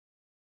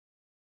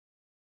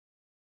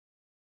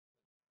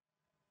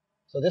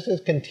So this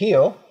is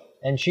Kantio,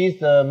 and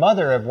she's the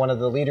mother of one of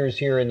the leaders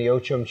here in the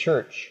Ochum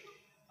Church.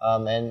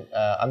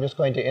 I'm just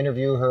going to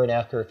interview her and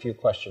ask her a few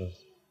questions.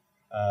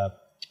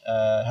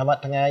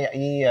 Hamat tangay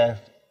I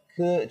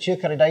chưa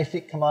karadai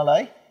sik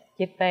kamalai.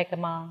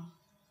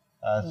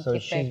 So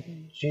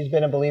she's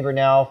been a believer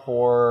now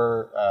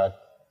for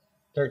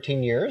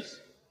 13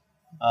 years.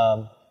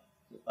 But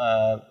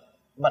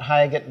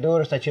hai get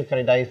dur sa chưa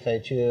karadai sa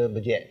chưa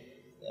budget.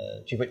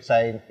 Chưa budget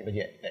sa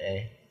budget.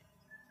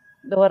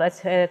 Door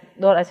asyik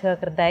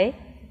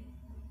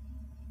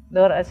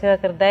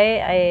kerdai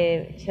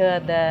ai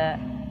chưa the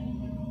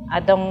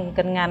adong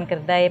kengan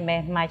kerdai meh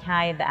mai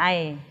hai the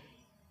ai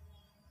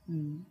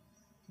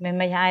meh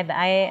mai hai the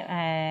ai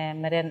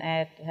meren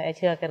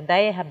chưa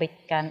kerdai habit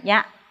kan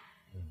ya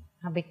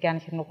habit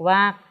kan chenuk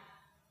wak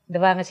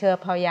dewang chưa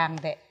phao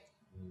yang de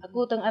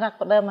aku teng arak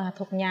pada mah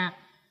thuk nyak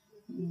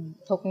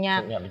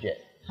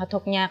ha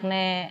thuk nyak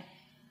ne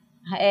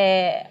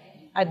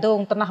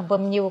adong tanah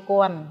bom nyiu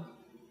kon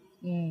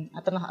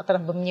atanah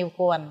bom nyiu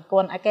kon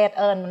aket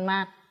man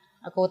mat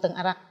aku teng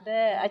arak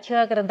de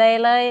chưa kerdai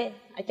lai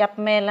chap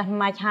me lah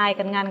mai hai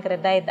kan ngan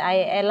kerdai de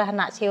ai lah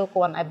nak siu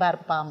kon ai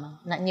bar pam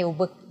nak nyiu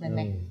bực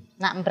ne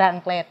nak mbrang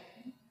klet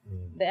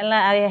de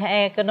la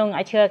ai kenung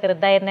chưa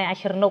kerdai ne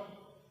asernuk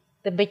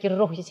te bich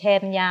ruh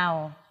chen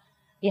nyao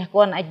yah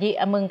kon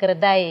aji amung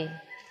kerdai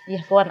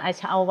yah kon ai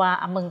chawa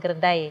amung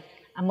kerdai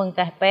amung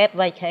kah pet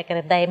vai chai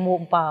kerdai mu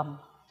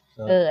pam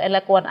la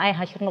kon ai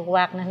ha chnuk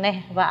wak ne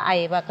wa ai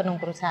wa kenung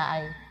krusa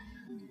ai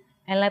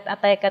la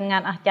atai kan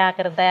ngan cha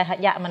kerdai ha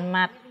ya man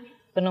mat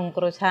kenung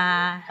krusa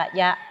ha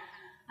ya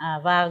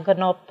wa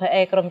gnop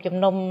krom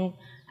chumnum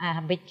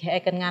bich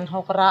kan ngan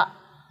hokra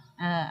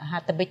ha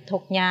te bich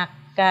thuk nyak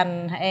kan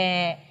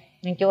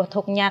នឹងចូល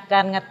ធុកញ៉ាកា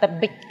រងាត់ត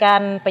បិចកា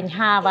របញ្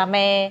ហាវ៉ា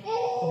មេ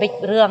បិច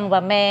រឿង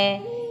វ៉ាមេ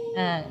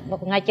មក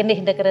ថ្ងៃជនេះ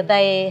ដឹករ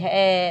ដៃ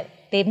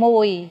ទី1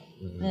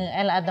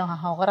អែលអដង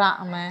ហោករ៉ា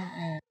ម៉ា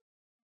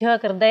ជើ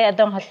ក្រដៃអ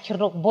ដងហជ្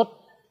រុកបុត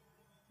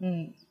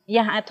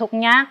យ៉ាធុក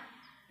ញ៉ា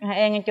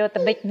នឹងចូលត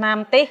បិចម៉ាម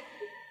ទេត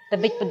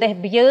បិចប្រទេស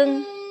យើង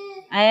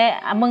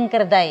អមឹងក្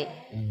រដៃ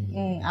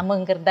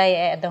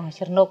អដង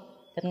ជ្រុក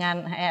កងាន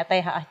អតៃ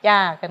ហអចា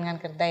កងាន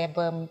ក្រដៃ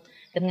បើម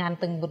dengan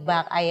teng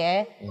budbak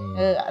ai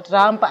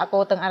ram pak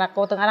aku teng arak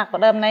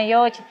padam nai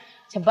yo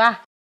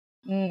cebah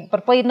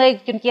perpui nei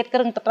chun chiet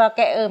kreng tra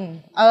ke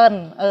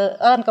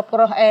ơn kap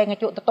kroh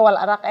ngacu tetol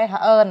arak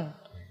ha ơn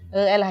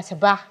lah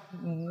cebah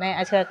nei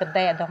a chơ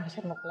kedai adong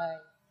chet mok lai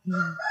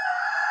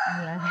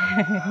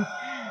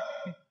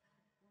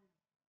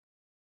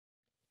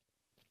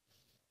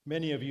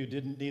Many of you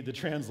didn't need the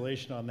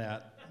translation on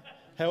that.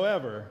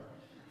 However,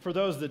 for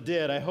those that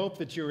did, I hope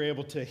that you were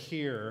able to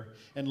hear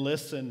and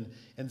listen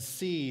and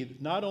see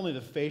not only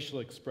the facial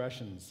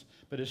expressions,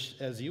 but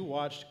as you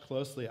watched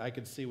closely, I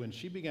could see when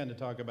she began to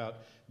talk about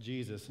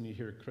Jesus and you'd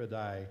hear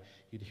Kradai,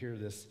 you'd hear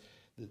this,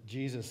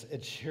 Jesus,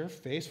 her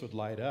face would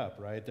light up,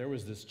 right? There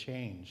was this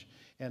change.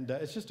 And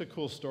it's just a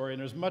cool story,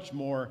 and there's much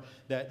more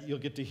that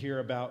you'll get to hear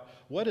about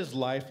what is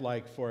life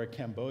like for a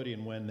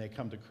Cambodian when they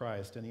come to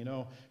Christ. And you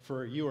know,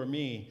 for you or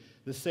me,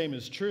 the same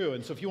is true.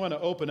 And so if you want to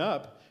open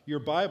up your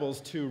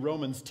Bibles to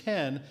Romans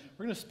 10,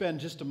 we're going to spend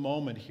just a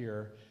moment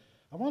here.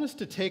 I want us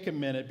to take a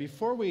minute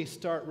before we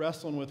start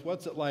wrestling with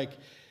what's it like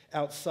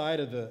outside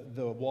of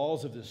the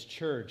walls of this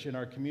church, in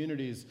our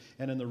communities,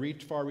 and in the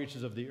far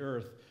reaches of the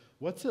earth.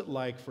 What's it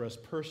like for us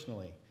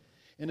personally?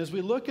 And as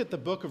we look at the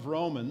book of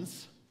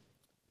Romans,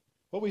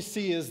 what we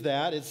see is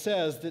that it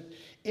says that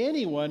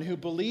anyone who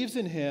believes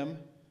in him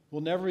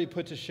will never be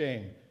put to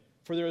shame.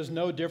 For there is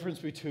no difference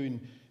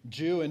between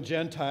Jew and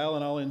Gentile,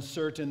 and I'll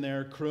insert in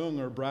there Krung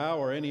or Brau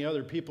or any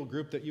other people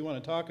group that you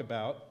want to talk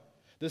about.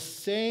 The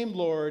same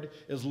Lord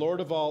is Lord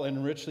of all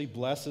and richly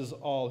blesses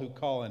all who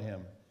call on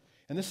him.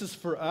 And this is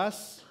for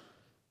us,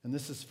 and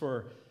this is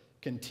for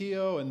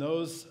Kantio and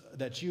those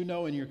that you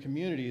know in your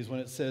communities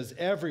when it says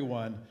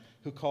everyone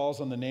who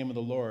calls on the name of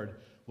the Lord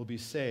will be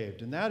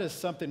saved. And that is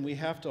something we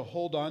have to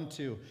hold on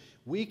to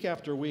week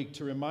after week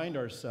to remind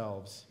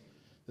ourselves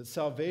that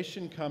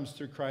salvation comes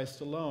through Christ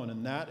alone,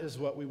 and that is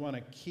what we want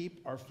to keep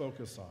our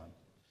focus on.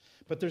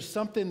 But there's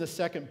something, the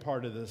second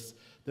part of this,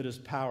 that is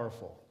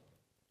powerful.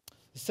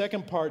 The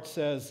second part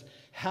says,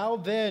 how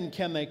then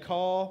can they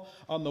call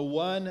on the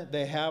one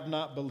they have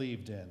not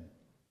believed in?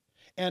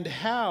 And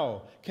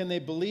how can they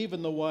believe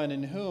in the one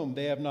in whom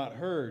they have not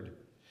heard?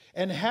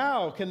 And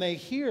how can they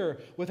hear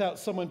without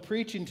someone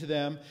preaching to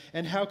them?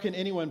 And how can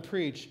anyone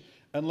preach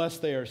unless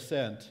they are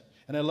sent?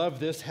 And I love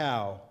this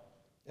how.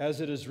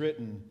 As it is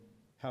written,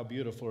 how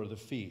beautiful are the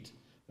feet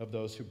of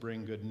those who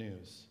bring good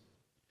news.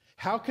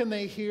 How can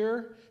they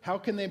hear? How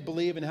can they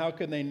believe? And how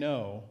can they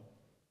know?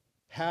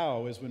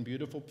 How is when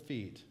beautiful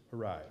feet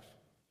arrive.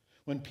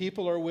 When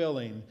people are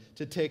willing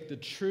to take the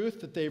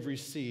truth that they've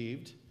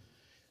received,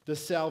 the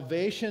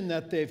salvation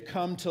that they've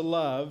come to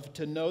love,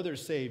 to know their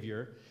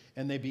Savior,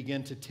 and they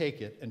begin to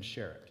take it and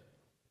share it.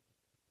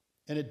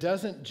 And it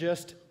doesn't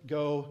just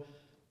go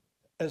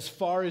as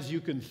far as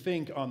you can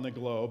think on the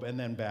globe and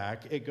then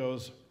back. It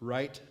goes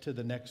right to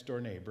the next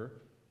door neighbor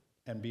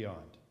and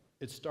beyond.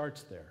 It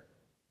starts there.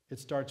 It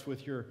starts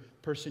with your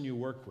person you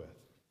work with.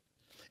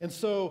 And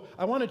so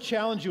I want to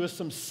challenge you with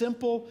some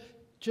simple,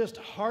 just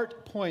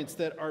heart points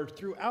that are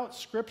throughout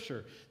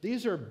Scripture.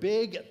 These are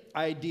big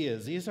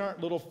ideas. These aren't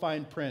little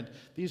fine print.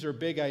 These are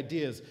big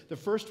ideas. The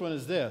first one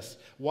is this.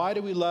 Why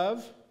do we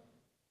love?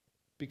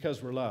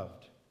 Because we're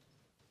loved.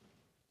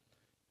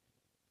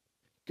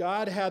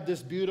 God had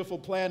this beautiful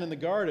plan in the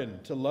garden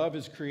to love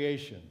his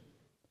creation.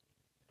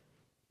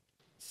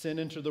 Sin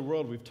entered the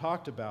world. We've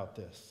talked about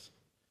this.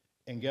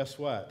 And guess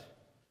what?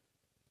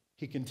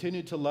 He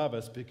continued to love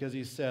us because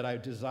he said, I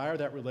desire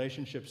that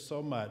relationship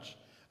so much,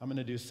 I'm going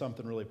to do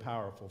something really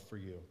powerful for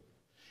you.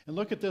 And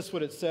look at this,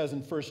 what it says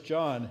in 1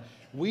 John.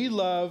 We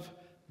love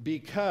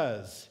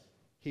because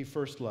he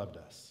first loved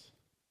us.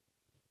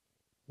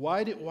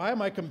 Why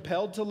am I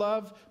compelled to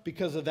love?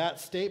 Because of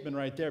that statement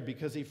right there,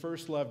 because he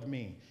first loved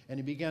me. And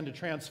he began to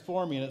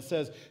transform me. And it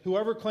says,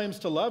 whoever claims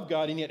to love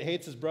God and yet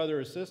hates his brother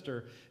or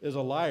sister is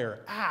a liar.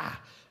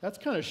 That's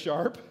kind of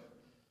sharp.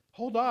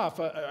 Hold off.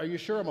 Are you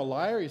sure I'm a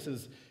liar? He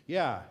says,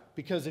 yeah,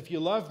 because if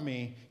you love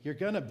me, you're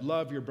going to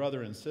love your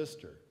brother and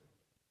sister.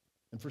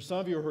 And for some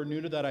of you who are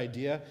new to that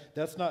idea,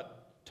 that's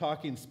not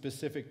talking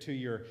specific to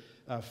your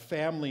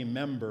family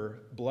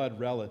member,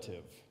 blood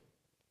relative.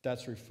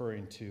 That's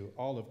referring to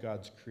all of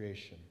God's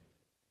creation.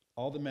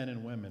 All the men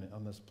and women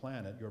on this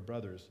planet, your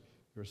brothers,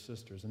 your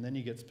sisters. And then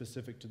you get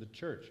specific to the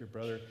church, your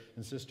brother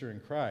and sister in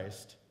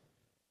Christ.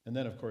 And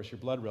then, of course, your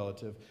blood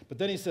relative. But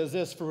then he says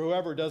this, for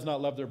whoever does not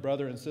love their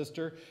brother and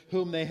sister,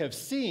 whom they have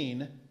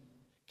seen,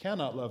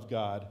 cannot love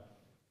God,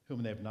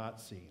 whom they have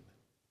not seen.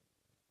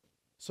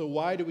 So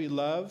why do we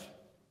love?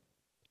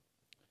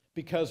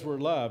 Because we're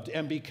loved.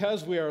 And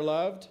because we are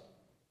loved,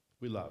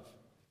 we love.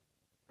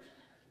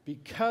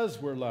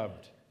 Because we're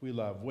loved, we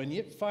love. When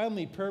it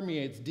finally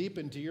permeates deep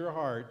into your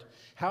heart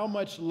how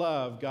much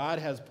love God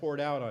has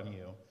poured out on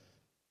you,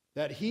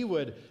 that he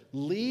would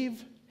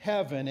leave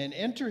heaven and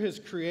enter his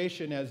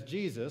creation as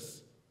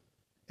Jesus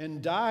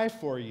and die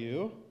for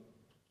you,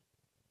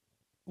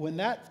 when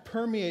that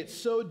permeates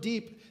so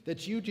deep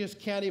that you just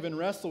can't even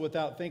wrestle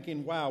without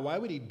thinking, wow, why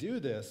would he do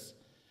this?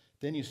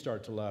 Then you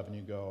start to love and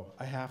you go,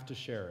 I have to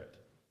share it.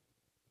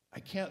 I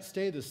can't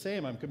stay the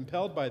same. I'm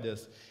compelled by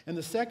this. And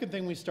the second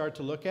thing we start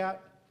to look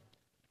at,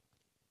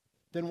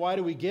 then why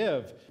do we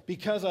give?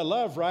 Because I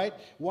love, right?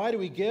 Why do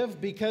we give?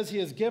 Because he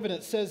has given.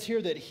 It says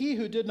here that he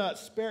who did not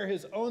spare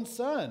his own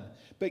son,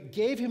 but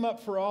gave him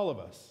up for all of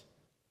us.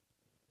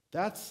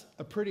 That's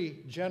a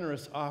pretty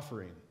generous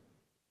offering,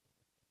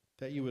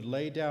 that you would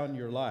lay down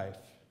your life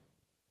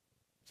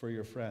for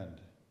your friend.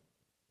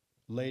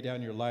 Lay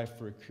down your life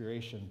for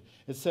creation.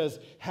 It says,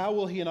 how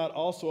will he not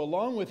also,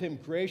 along with him,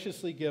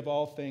 graciously give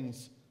all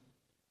things?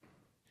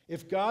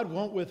 If God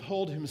won't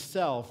withhold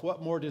himself,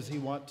 what more does he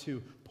want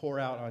to pour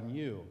out on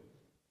you?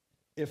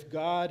 If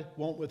God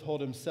won't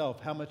withhold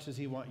himself, how much does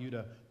he want you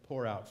to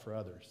pour out for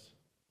others?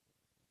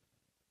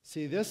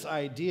 See, this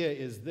idea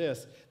is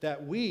this,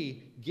 that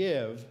we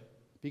give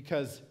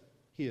because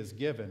he is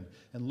given.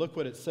 And look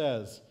what it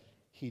says.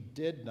 He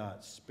did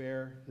not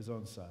spare his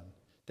own son.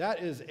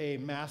 That is a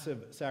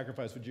massive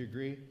sacrifice. Would you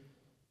agree?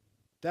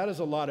 That is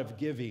a lot of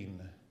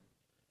giving.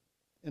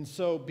 And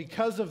so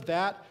because of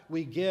that,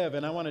 we give.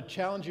 And I want to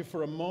challenge you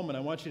for a moment. I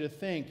want you to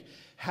think,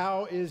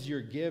 how is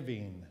your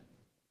giving?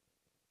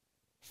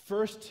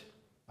 First,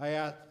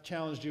 I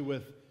challenged you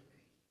with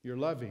your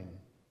loving.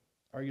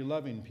 Are you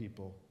loving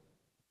people?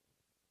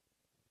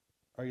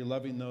 Are you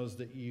loving those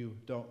that you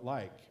don't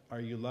like? Are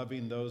you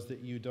loving those that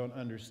you don't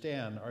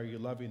understand? Are you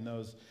loving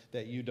those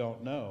that you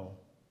don't know?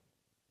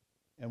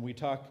 And we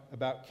talk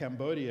about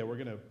Cambodia. We're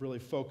going to really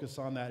focus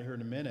on that here in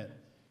a minute.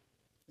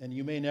 And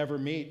you may never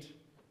meet,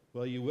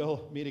 well, you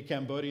will meet a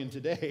Cambodian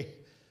today,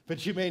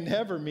 but you may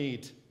never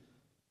meet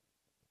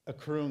a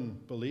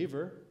Kroon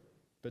believer,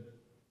 but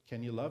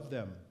can you love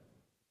them?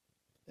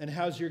 And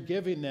how's your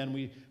giving then?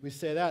 We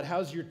say that.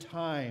 How's your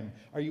time?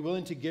 Are you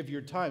willing to give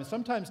your time?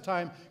 Sometimes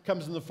time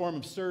comes in the form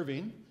of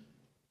serving.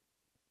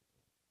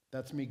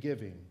 That's me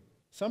giving.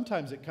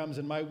 Sometimes it comes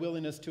in my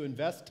willingness to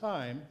invest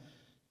time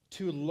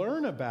to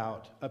learn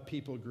about a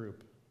people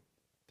group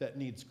that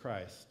needs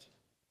Christ,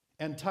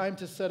 and time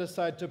to set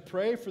aside to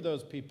pray for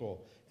those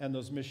people and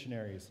those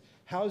missionaries.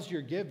 How's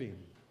your giving?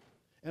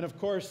 And of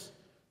course,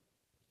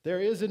 there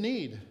is a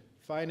need.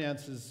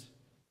 Finances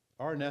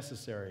are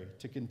necessary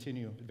to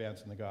continue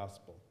advancing the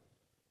gospel.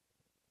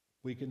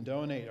 We can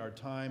donate our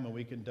time and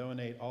we can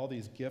donate all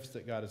these gifts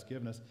that God has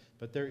given us,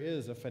 but there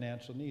is a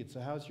financial need. So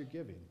how's your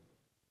giving?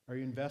 Are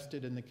you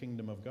invested in the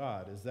kingdom of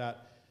God? Is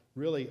that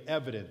really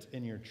evident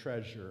in your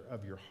treasure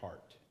of your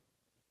heart?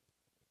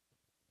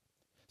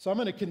 So I'm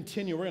going to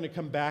continue. We're going to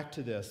come back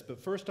to this.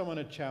 But first I want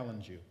to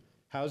challenge you.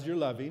 How's your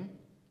loving?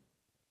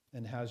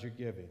 And how's your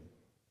giving?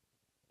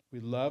 We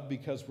love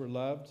because we're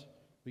loved.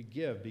 We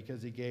give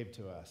because he gave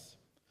to us.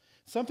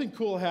 Something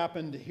cool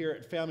happened here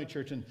at Family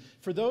Church. And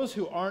for those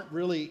who aren't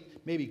really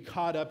maybe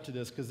caught up to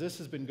this, because this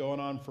has been going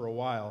on for a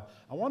while,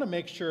 I want to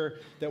make sure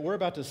that we're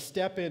about to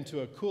step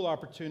into a cool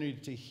opportunity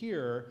to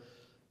hear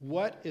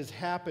what is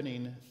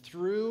happening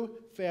through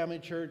family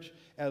church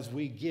as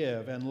we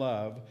give and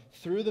love,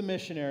 through the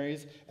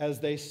missionaries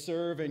as they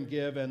serve and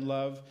give and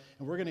love.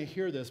 And we're going to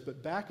hear this,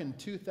 but back in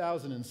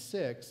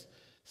 2006,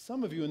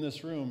 some of you in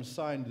this room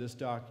signed this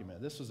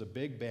document. This was a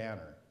big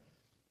banner.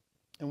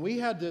 And we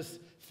had this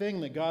thing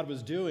that God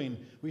was doing.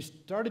 We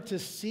started to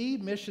see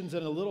missions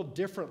in a little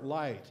different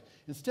light.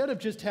 Instead of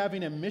just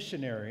having a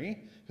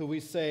missionary who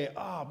we say,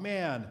 oh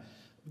man,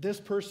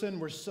 this person,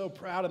 we're so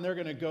proud, and they're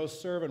going to go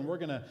serve, and we're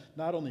going to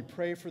not only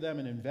pray for them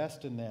and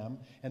invest in them,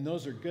 and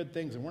those are good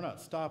things, and we're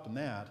not stopping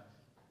that.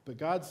 But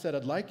God said,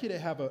 I'd like you to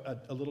have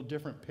a little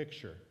different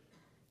picture.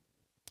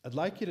 I'd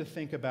like you to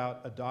think about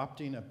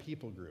adopting a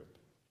people group.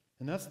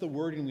 And that's the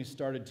wording we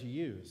started to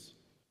use.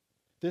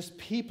 This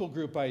people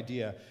group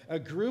idea, a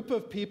group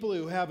of people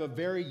who have a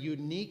very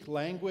unique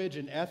language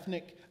and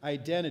ethnic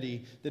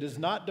identity that is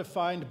not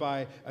defined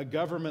by a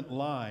government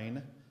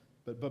line,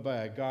 but by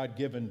a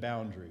God-given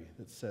boundary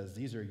that says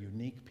these are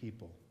unique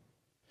people.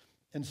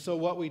 And so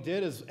what we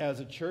did is, as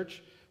a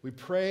church, we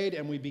prayed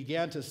and we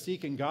began to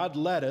seek, and God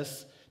led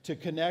us to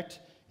connect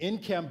in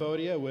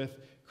Cambodia with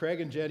Craig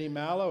and Jenny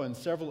Mallow and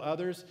several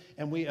others,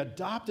 and we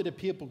adopted a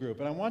people group.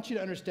 And I want you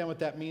to understand what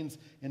that means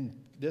in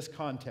this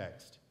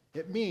context.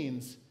 It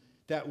means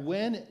that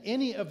when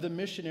any of the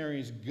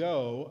missionaries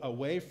go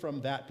away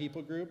from that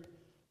people group,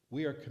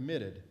 we are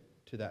committed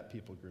to that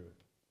people group.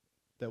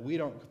 That we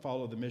don't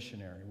follow the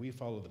missionary, we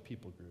follow the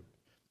people group.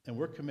 And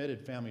we're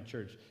committed, Family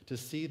Church, to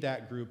see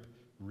that group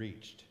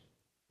reached.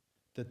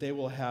 That they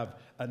will have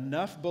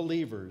enough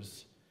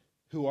believers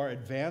who are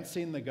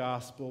advancing the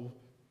gospel,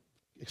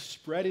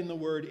 spreading the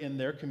word in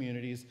their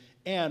communities,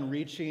 and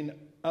reaching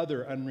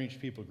other unreached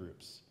people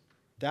groups.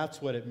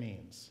 That's what it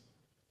means.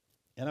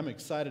 And I'm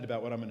excited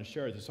about what I'm going to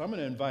share with you. So I'm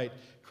going to invite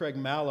Craig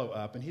Mallow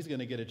up, and he's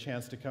going to get a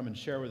chance to come and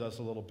share with us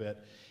a little bit.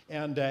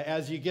 And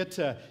as you get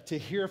to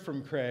hear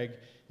from Craig,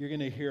 you're going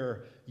to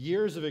hear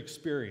years of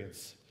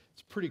experience.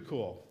 It's pretty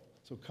cool.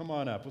 So come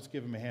on up. Let's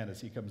give him a hand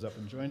as he comes up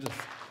and joins us.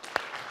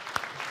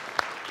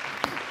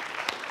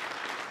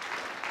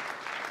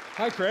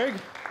 Hi, Craig.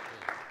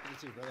 Good to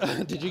see you,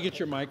 brother. Did you get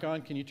your mic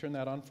on? Can you turn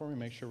that on for me?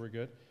 Make sure we're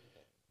good.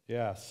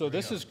 Yeah, so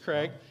this is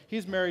Craig.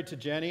 He's married to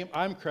Jenny.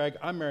 I'm Craig.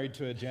 I'm married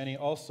to a Jenny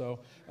also.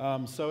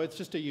 So it's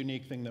just a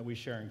unique thing that we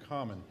share in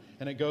common.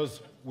 And it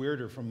goes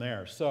weirder from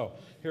there. So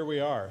here we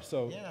are.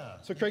 So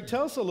Craig,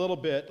 tell us a little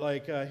bit,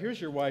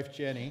 here's your wife,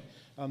 Jenny,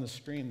 on the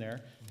screen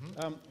there.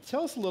 Mm-hmm.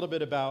 Tell us a little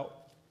bit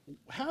about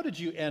how did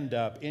you end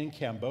up in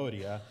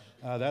Cambodia?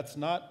 That's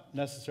not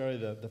necessarily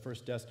the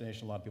first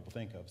destination a lot of people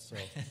think of. So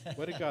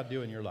what did God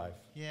do in your life?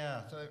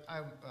 Yeah, so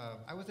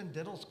I was in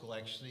dental school,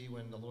 actually,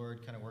 when the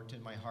Lord kind of worked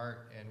in my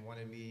heart and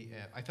wanted me,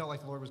 I felt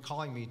like the Lord was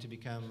calling me to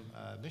become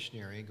a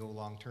missionary, go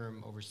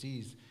long-term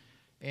overseas.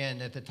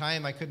 And at the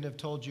time, I couldn't have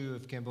told you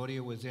if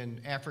Cambodia was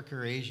in Africa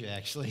or Asia,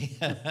 actually.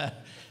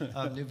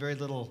 Knew very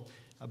little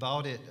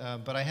about it.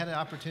 But I had an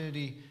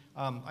opportunity.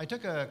 I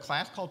took a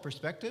class called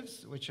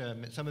Perspectives, which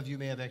some of you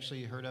may have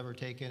actually heard of or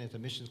taken. It's a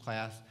missions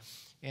class.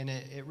 And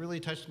it really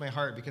touched my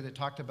heart because it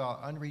talked about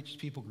unreached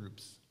people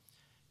groups.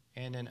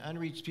 And an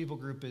unreached people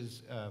group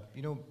is,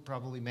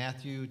 probably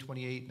Matthew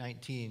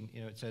 28:19.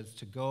 It says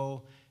to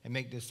go and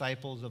make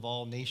disciples of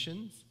all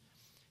nations.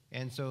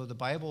 And so the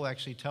Bible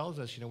actually tells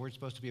us, we're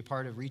supposed to be a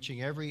part of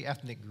reaching every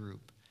ethnic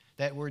group.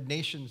 That word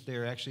nations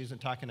there actually isn't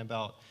talking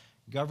about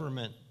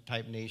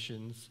government-type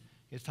nations.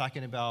 It's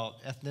talking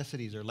about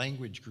ethnicities or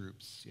language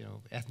groups,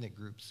 ethnic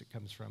groups. It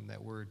comes from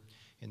that word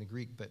in the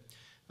Greek. But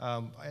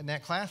in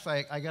that class,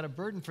 I got a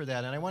burden for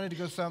that. And I wanted to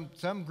go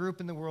some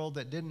group in the world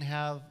that didn't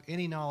have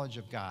any knowledge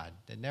of God,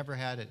 that never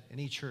had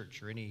any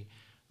church or any,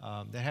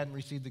 that hadn't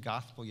received the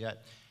gospel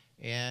yet.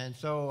 And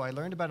so I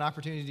learned about an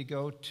opportunity to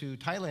go to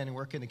Thailand and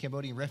work in the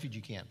Cambodian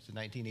refugee camps in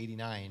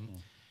 1989.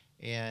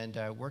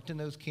 And worked in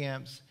those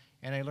camps.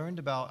 And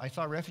I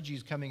saw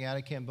refugees coming out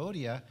of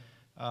Cambodia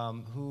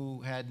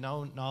who had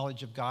no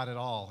knowledge of God at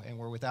all and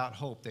were without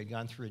hope. They'd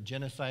gone through a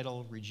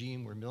genocidal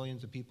regime where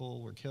millions of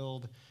people were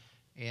killed.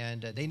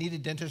 And they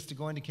needed dentists to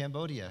go into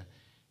Cambodia.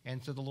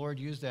 And so the Lord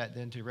used that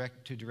then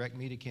to direct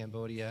me to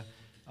Cambodia.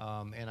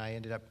 And I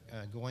ended up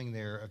going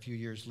there a few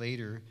years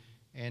later.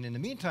 And in the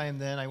meantime,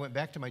 then, I went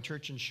back to my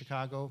church in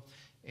Chicago.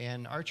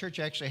 And our church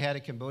actually had a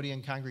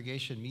Cambodian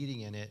congregation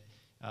meeting in it.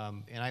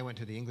 And I went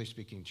to the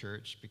English-speaking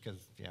church because,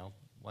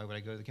 why would I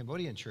go to the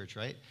Cambodian church,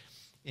 right?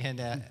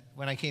 And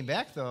when I came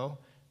back, though,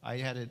 I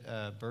had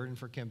a burden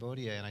for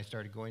Cambodia. And I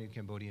started going to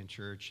Cambodian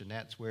church. And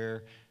that's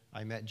where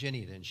I met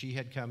Jenny then. She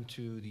had come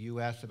to the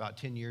U.S. about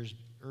 10 years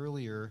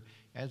earlier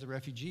as a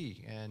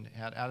refugee and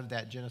had out of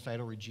that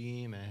genocidal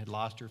regime and had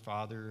lost her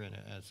father and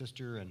a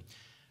sister and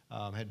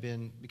had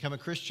become a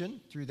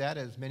Christian through that,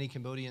 as many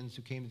Cambodians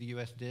who came to the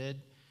U.S.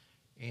 did.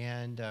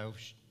 And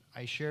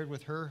I shared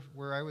with her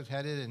where I was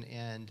headed,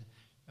 and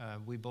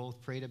we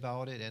both prayed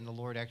about it, and the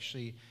Lord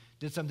actually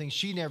did something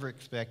she never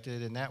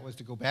expected, and that was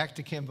to go back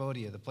to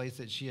Cambodia, the place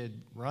that she had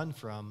run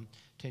from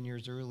 10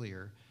 years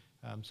earlier.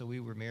 So we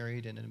were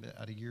married, and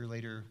about a year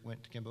later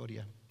went to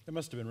Cambodia. It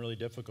must have been really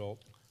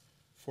difficult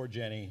for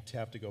Jenny to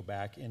have to go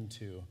back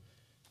into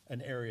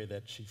an area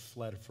that she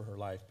fled for her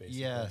life, basically.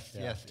 Yes,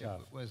 Yeah, yes.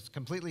 tough. It was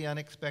completely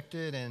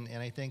unexpected, and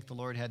I think the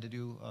Lord had to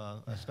do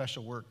a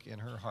special work in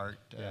her heart.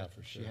 Yeah,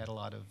 for sure. She had a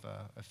lot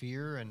of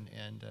fear and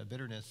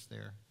bitterness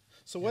there.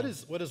 So what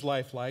is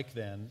life like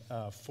then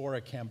for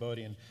a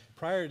Cambodian?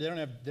 Prior, they don't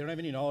have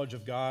any knowledge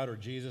of God or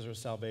Jesus or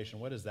salvation.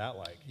 What is that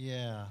like?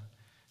 Yeah.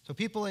 So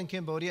people in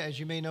Cambodia, as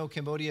you may know,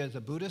 Cambodia is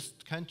a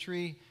Buddhist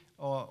country,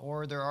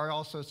 or there are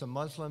also some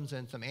Muslims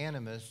and some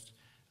animists.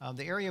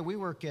 The area we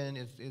work in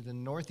is in the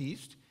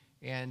northeast,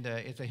 and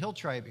it's a hill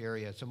tribe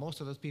area. So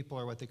most of those people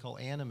are what they call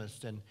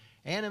animists. And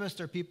animists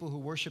are people who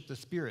worship the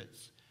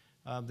spirits.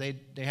 They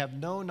have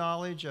no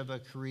knowledge of a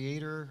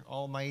creator,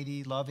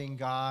 almighty, loving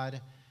God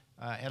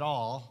at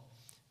all.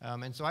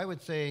 And so I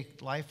would say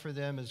life for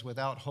them is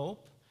without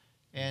hope,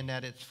 and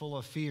that it's full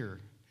of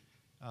fear.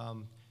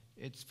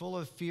 It's full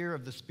of fear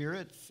of the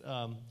spirits.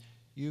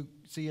 You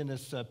see in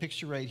this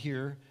picture right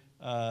here,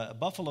 a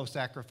buffalo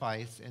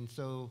sacrifice. And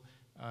so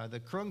the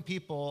Krung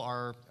people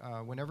are,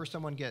 whenever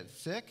someone gets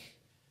sick,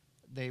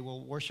 they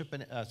will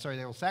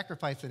they will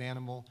sacrifice an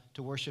animal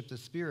to worship the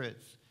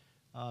spirits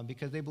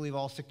because they believe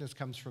all sickness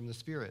comes from the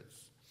spirits.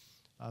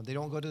 They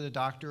don't go to the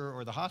doctor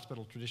or the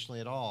hospital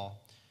traditionally at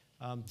all.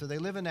 So they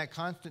live in that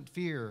constant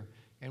fear.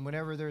 And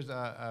whenever there's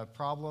a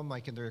problem,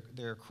 like in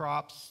their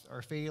crops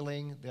are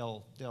failing,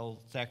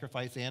 they'll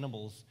sacrifice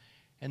animals.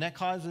 And that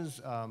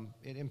causes,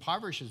 it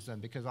impoverishes them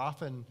because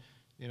often,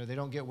 they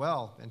don't get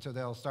well. And so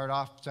they'll start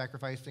off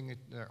sacrificing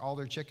all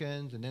their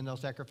chickens, and then they'll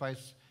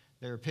sacrifice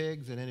their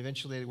pigs, and then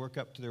eventually they work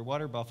up to their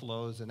water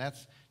buffaloes, and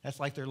that's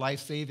like their life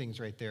savings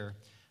right there.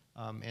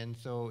 And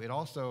so it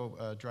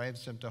also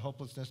drives them to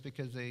hopelessness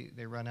because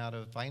they run out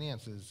of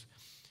finances.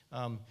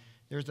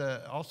 There's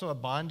also a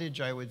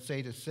bondage, I would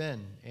say, to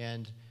sin,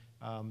 and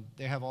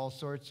they have all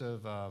sorts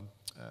of,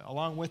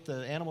 along with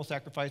the animal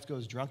sacrifice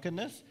goes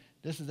drunkenness.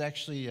 This is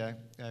actually a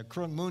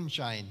Krung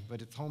moonshine,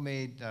 but it's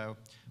homemade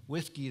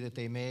whiskey that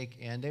they make,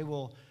 and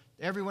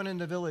everyone in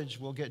the village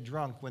will get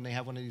drunk when they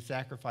have one of these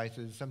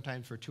sacrifices,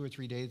 sometimes for 2 or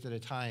 3 days at a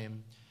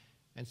time.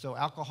 And so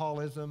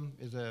alcoholism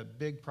is a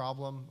big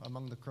problem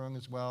among the Krung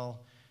as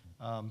well.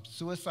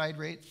 Suicide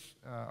rates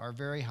are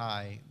very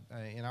high.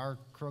 In our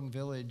Krung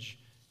village,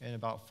 in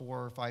about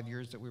 4 or 5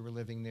 years that we were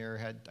living there,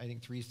 had, I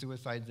think, 3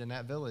 suicides in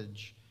that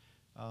village.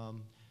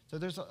 So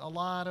there's a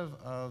lot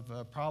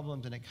of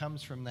problems, and it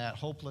comes from that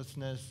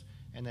hopelessness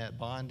and that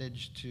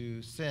bondage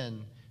to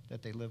sin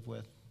that they live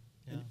with.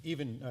 Yeah. And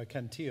even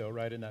Kantio,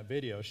 right, in that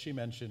video, she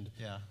mentioned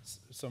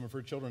some of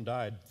her children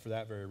died for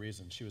that very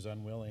reason. She was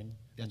unwilling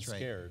and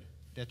scared.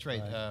 That's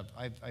right.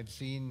 I've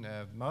seen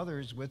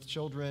mothers with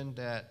children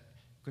that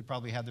could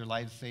probably have their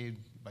lives saved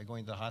by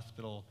going to the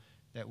hospital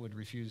that would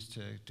refuse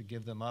to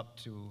give them up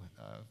to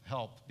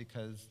help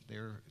because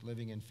they're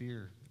living in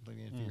fear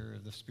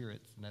of the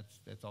spirits, and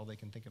that's all they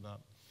can think about.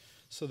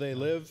 So they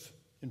live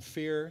in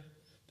fear.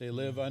 They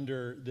live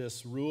under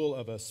this rule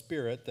of a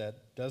spirit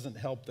that doesn't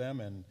help them,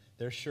 and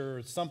they're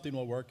sure something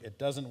will work. It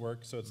doesn't work,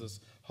 so it's this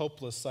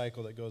hopeless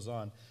cycle that goes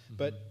on.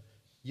 But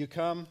you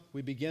come,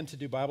 we begin to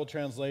do Bible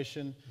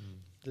translation.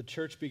 The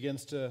church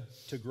begins to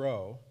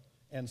grow.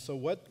 And so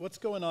what's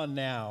going on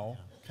now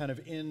kind of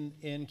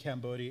in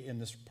Cambodia, in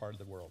this part of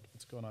the world?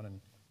 What's going on in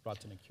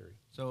Rattanakkiri?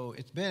 So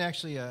it's been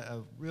actually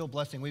a real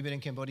blessing. We've been in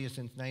Cambodia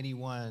since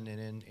 '91,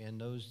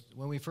 and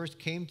when we first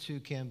came to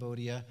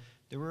Cambodia,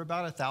 there were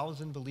about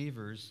 1,000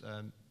 believers.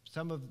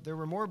 There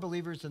were more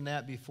believers than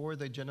that before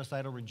the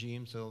genocidal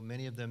regime, so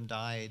many of them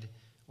died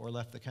or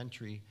left the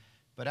country.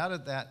 But out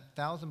of that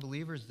 1,000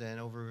 believers then,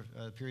 over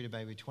a period of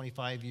maybe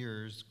 25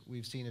 years,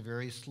 we've seen a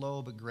very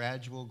slow but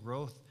gradual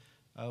growth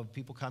of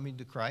people coming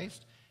to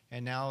Christ.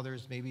 And now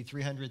there's maybe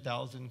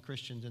 300,000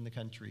 Christians in the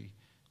country.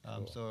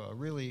 Cool. So a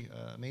really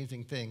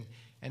amazing thing.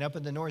 And up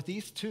in the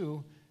Northeast,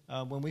 too,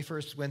 when we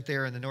first went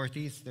there in the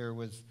Northeast, there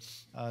was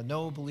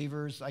no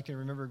believers. I can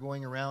remember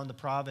going around the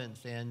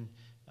province, and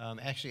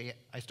actually,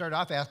 I started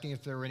off asking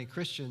if there were any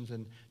Christians,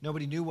 and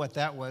nobody knew what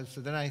that was.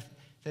 So then I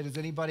said, has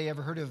anybody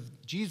ever heard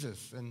of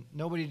Jesus? And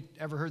nobody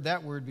ever heard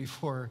that word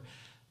before.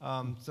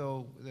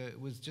 So it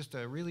was just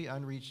a really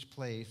unreached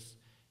place.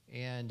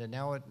 And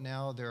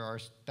now there are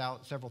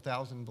several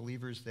thousand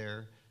believers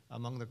there,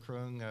 among the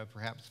Krung,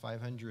 perhaps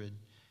 500.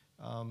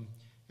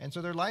 And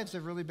so their lives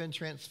have really been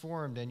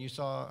transformed. And you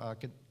saw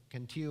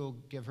Kantio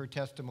give her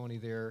testimony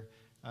there,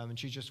 and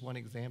she's just one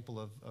example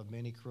of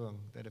many Krung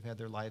that have had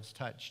their lives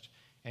touched.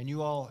 And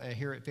you all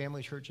here at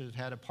Family Church have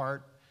had a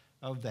part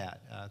of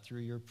that.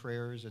 Through your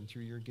prayers and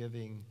through your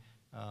giving,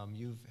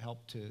 you've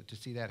helped to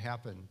see that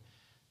happen.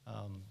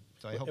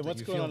 So I hope and that what's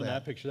you going feel on in that.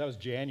 that picture? That was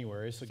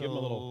January, so give them a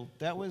little...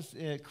 That was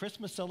a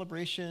Christmas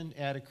celebration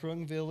at a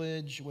Krung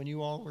village when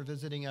you all were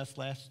visiting us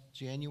last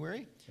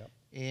January. Yep.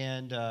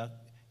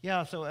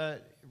 And so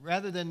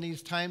rather than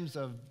these times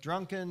of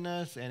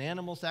drunkenness and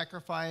animal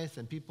sacrifice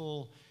and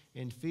people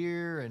in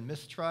fear and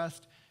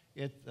mistrust,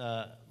 it's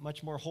a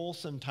much more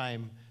wholesome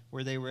time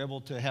where they were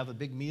able to have a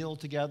big meal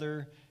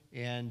together,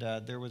 and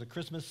there was a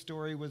Christmas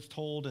story was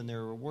told, and they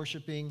were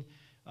worshiping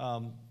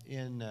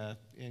in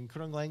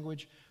Krung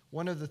language.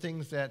 one of the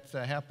things that's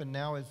happened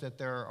now is that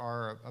there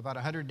are about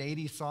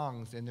 180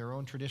 songs in their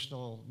own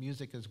traditional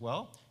music as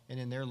well, and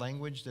in their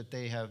language that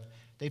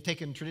they've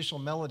taken traditional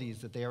melodies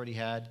that they already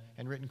had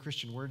and written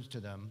Christian words to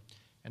them,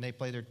 and they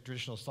play their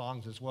traditional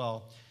songs as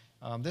well.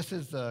 This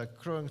is the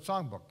Kroung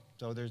Songbook.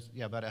 So there's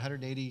about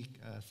 180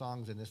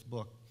 songs in this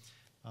book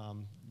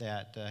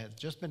that has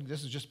just been,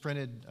 this was just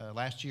printed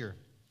last year.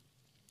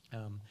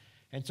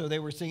 And so they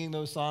were singing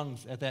those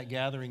songs at that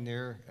gathering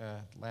there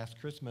last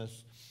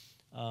Christmas.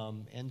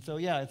 And so,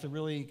 yeah, it's a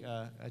really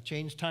a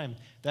changed time.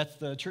 That's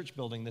the church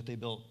building that they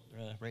built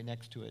right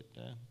next to it.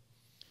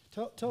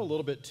 Tell a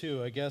little bit,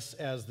 too, I guess,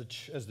 as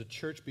the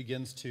church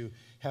begins to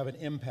have an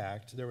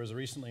impact. There was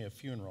recently a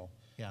funeral.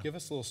 Yeah. Give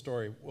us a little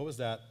story. What was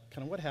that?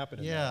 Kind of what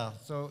happened in that? Yeah,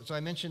 so I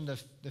mentioned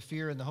the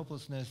fear and the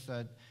hopelessness.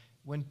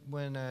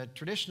 When a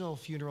traditional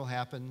funeral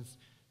happens,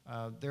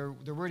 they're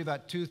worried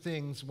about two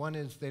things. One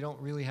is they don't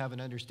really have an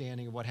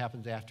understanding of what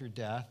happens after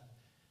death.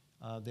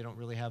 They don't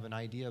really have an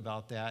idea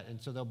about that.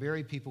 And so they'll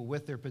bury people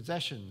with their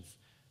possessions,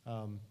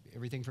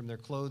 everything from their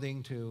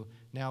clothing to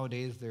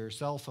nowadays their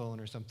cell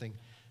phone or something,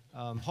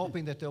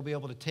 hoping that they'll be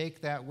able to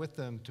take that with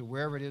them to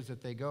wherever it is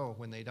that they go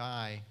when they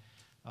die.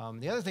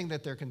 The other thing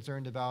that they're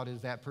concerned about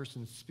is that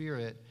person's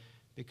spirit,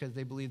 because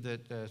they believe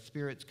that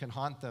spirits can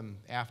haunt them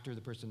after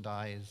the person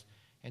dies.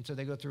 And so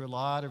they go through a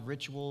lot of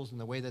rituals and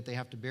the way that they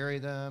have to bury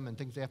them and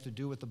things they have to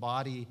do with the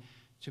body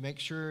to make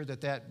sure that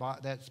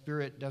that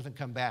spirit doesn't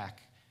come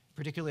back,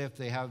 particularly if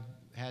they have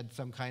had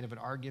some kind of an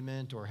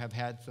argument or have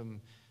had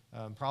some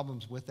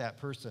problems with that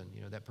person.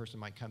 You know, that person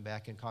might come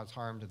back and cause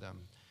harm to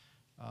them.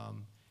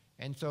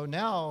 And so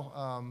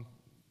now,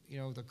 you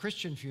know, the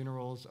Christian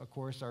funerals, of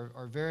course,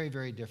 are very,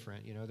 very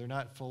different. You know, they're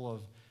not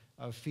full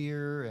of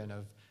fear and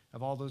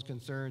of all those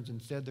concerns.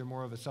 Instead, they're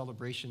more of a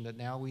celebration that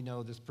now we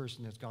know this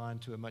person has gone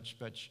to a much,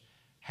 much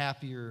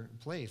happier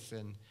place.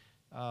 And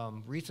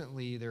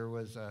recently, there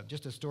was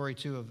just a story,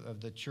 too, of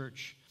the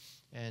church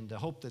and the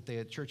hope that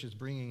the church is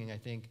bringing, I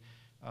think.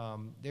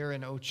 They're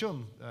in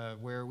Ochum,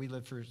 where we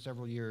lived for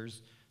several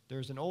years.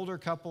 There's an older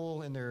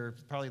couple in their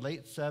probably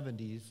late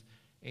 70s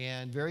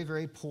and very,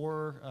 very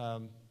poor.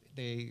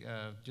 They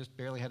just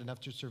barely had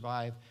enough to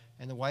survive.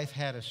 And the wife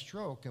had a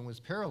stroke and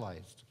was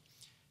paralyzed.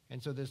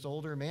 And so this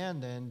older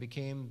man then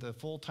became the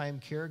full-time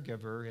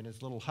caregiver in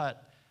his little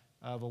hut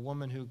of a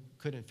woman who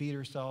couldn't feed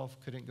herself,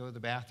 couldn't go to the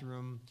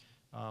bathroom,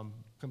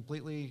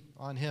 completely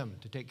on him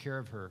to take care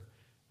of her.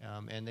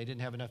 And they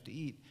didn't have enough to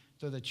eat.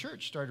 So the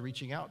church started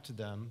reaching out to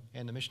them,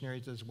 and the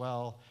missionaries as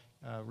well,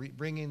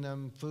 bringing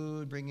them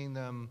food, bringing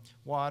them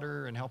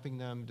water, and helping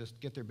them just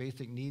get their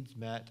basic needs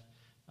met.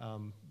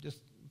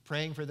 Just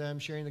praying for them,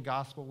 sharing the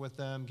gospel with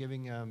them,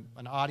 giving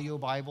an audio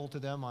Bible to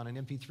them on an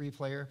MP3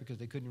 player because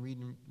they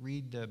couldn't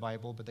read the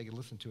Bible, but they could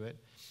listen to it.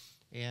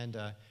 And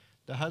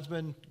the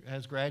husband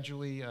has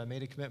gradually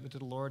made a commitment to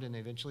the Lord, and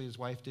eventually his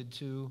wife did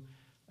too.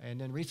 And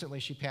then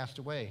recently she passed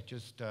away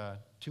just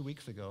 2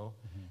 weeks ago.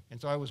 Mm-hmm.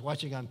 And so I was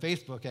watching on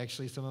Facebook,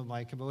 actually, some of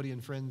my Cambodian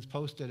friends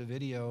posted a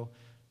video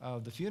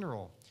of the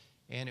funeral.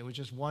 And it was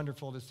just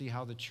wonderful to see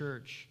how the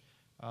church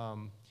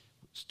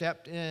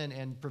stepped in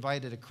and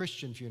provided a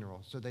Christian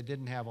funeral, so they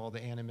didn't have all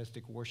the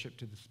animistic worship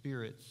to the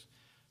spirits.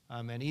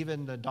 And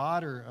even the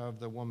daughter of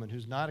the woman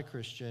who's not a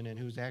Christian and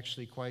who's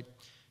actually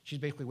she's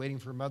basically waiting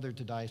for her mother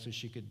to die so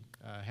she could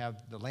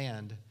have the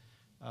land.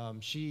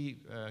 She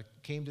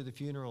came to the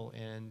funeral,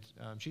 and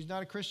she's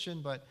not a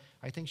Christian, but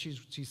I think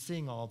she's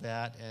seeing all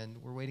that, and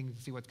we're waiting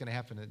to see what's going to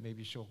happen, and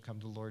maybe she'll come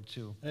to the Lord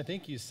too. And I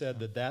think you said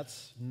that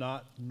that's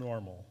not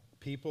normal.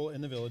 People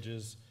in the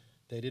villages,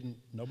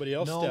 nobody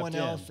else stepped in. No one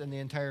else in the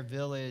entire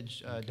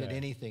village did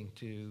anything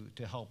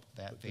to help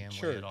that family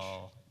church at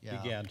all.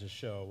 Began to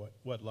show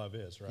what love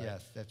is, right?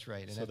 Yes, that's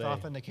right. And so that's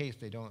often the case.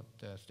 They don't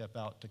step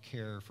out to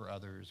care for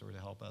others or to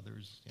help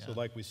others. Yeah. So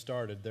like we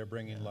started, they're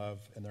bringing love,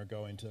 and they're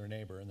going to their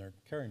neighbor, and they're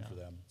caring for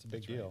them. It's a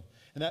big deal. Right.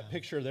 And that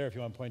picture there, if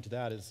you want to point to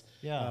that, is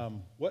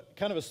what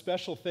kind of a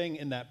special thing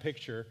in that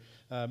picture?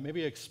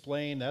 Maybe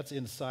explain, that's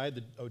inside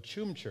the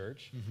Ochum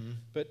Church,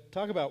 but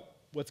talk about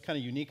what's kind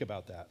of unique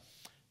about that.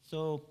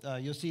 So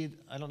you'll see,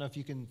 I don't know if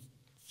you can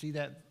see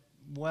that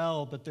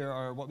well, but there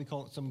are what we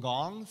call some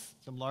gongs,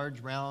 some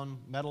large round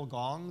metal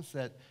gongs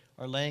that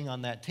are laying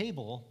on that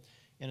table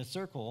in a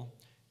circle.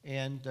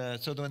 And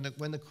so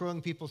when the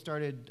Kroung people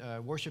started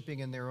worshiping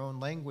in their own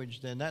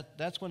language, then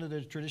that's one of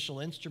the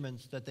traditional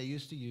instruments that they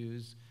used to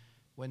use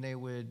when they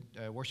would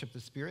worship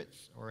the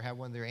spirits or have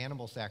one of their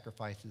animal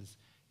sacrifices,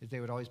 is they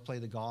would always play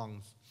the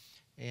gongs.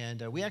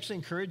 And we actually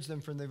encouraged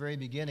them from the very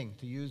beginning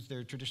to use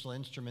their traditional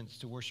instruments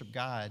to worship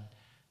God.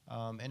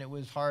 And it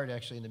was hard,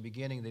 actually, in the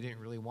beginning. They didn't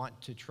really want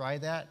to try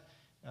that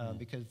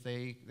because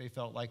they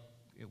felt like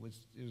it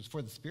was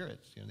for the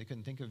spirits. You know, they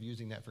couldn't think of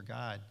using that for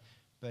God.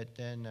 But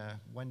then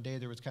one day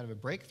there was kind of a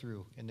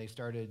breakthrough, and they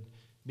started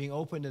being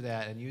open to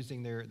that and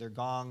using their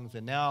gongs.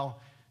 And now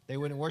they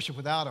wouldn't worship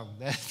without them.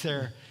 That's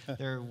their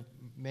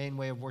main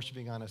way of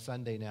worshiping on a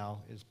Sunday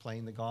now, is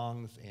playing the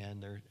gongs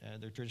and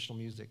their traditional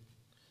music.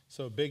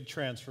 So a big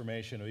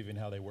transformation of even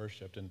how they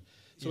worshiped. And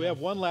so we have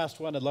one last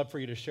one I'd love for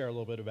you to share a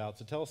little bit about.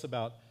 So tell us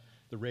about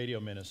the radio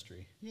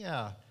ministry.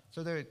 Yeah,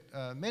 so there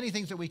are many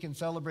things that we can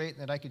celebrate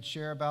that I could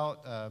share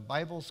about.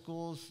 Bible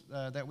schools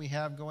that we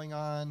have going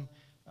on.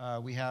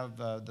 We have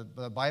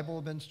the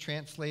Bible been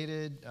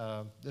translated.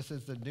 This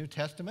is the New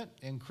Testament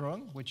in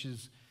Krung, which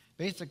is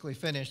basically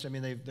finished. I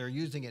mean, they're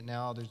using it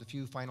now. There's a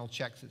few final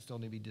checks that still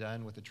need to be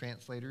done with the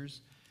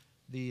translators.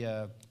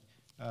 The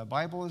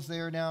Bible is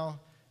there now.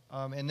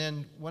 And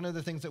then one of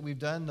the things that we've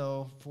done,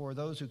 though, for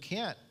those who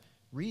can't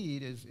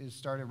read is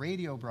start a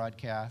radio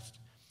broadcast.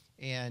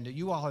 And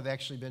you all have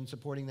actually been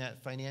supporting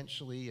that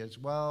financially as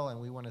well,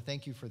 and we want to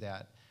thank you for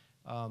that.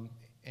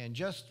 And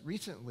just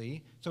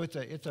recently, so it's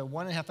a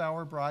 1.5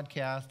 hour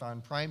broadcast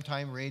on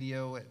primetime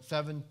radio at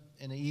 7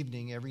 in the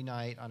evening every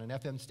night on an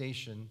FM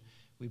station.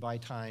 We buy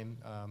time.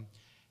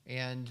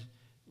 And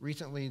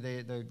recently,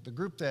 the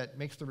group that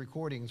makes the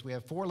recordings, we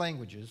have 4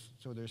 languages.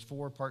 So there's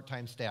 4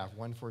 part-time staff,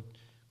 one for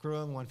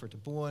Kroong, one for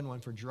Tapuan, one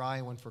for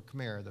Dry, one for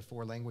Khmer, the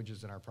 4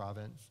 languages in our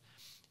province.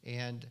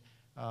 And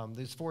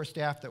there's 4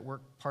 staff that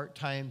work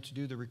part-time to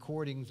do the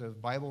recordings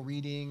of Bible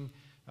reading,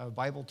 of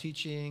Bible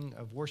teaching,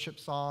 of worship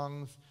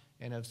songs,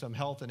 and of some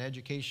health and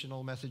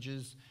educational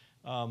messages.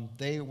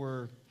 They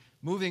were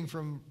moving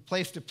from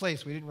place to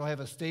place. We didn't really have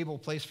a stable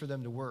place for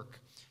them to work.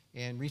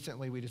 And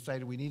recently we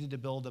decided we needed to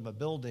build them a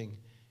building.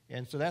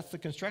 And so that's the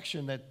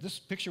construction that this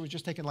picture was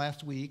just taken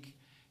last week.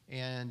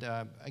 And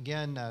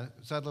again,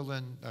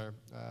 Sutherland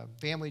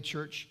Family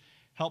Church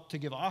helped to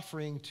give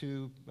offering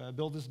to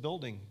build this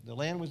building. The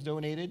land was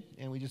donated,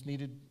 and we just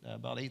needed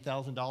about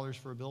 $8,000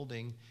 for a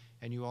building.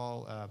 And you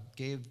all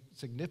gave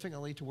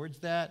significantly towards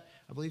that.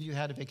 I believe you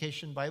had a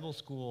vacation Bible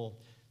school.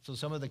 So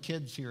some of the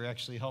kids here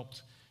actually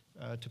helped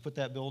to put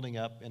that building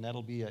up. And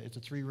that'll be it's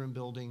a 3-room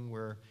building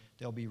where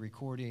they'll be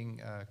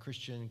recording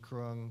Christian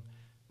Kroong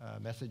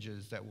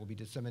messages that will be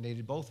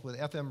disseminated both with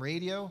FM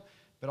radio,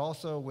 but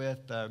also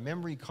with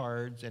memory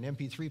cards and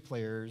MP3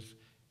 players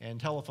and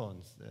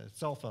telephones,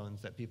 cell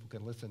phones that people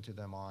can listen to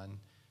them on.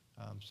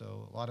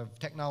 So a lot of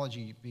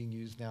technology being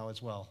used now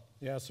as well.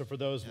 Yeah, so for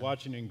those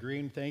watching in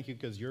green, thank you,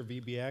 because your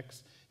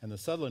VBX and the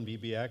Sutherland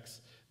VBX,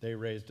 they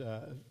raised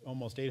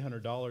almost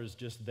 $800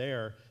 just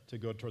there to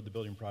go toward the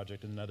building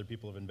project, and other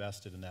people have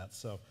invested in that.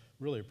 So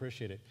really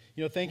appreciate it.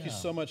 You know, thank you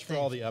so much for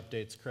all the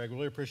updates, Craig.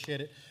 Really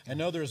appreciate it. I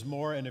know there's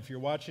more, and if you're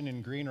watching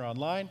in green or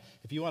online,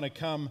 if you want to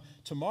come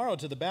tomorrow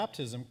to the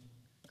baptism,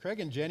 Craig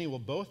and Jenny will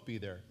both be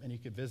there, and you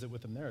could visit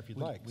with them there if you'd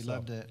like. We'd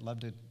love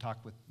to talk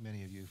with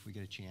many of you if we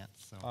get a chance.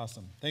 So.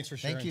 Awesome. Thanks for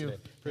sharing today.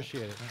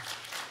 Appreciate it.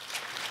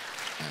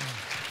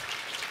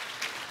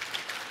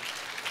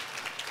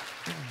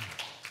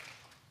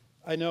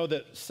 I know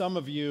that some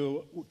of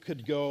you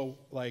could go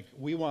like,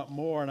 we want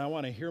more, and I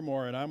want to hear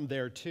more, and I'm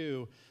there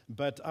too.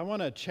 But I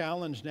want to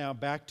challenge now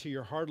back to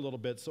your heart a little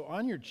bit. So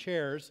on your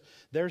chairs,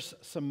 there's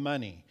some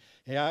money.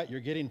 Yeah, you're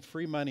getting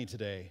free money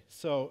today.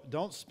 So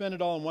don't spend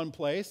it all in one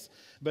place.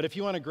 But if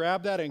you want to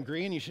grab that in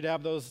green, you should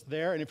have those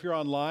there. And if you're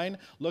online,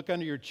 look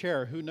under your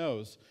chair. Who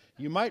knows?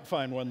 You might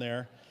find one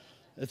there.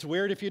 It's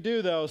weird if you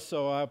do, though,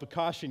 so I would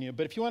caution you.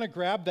 But if you want to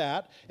grab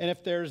that, and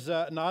if there's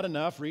not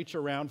enough, reach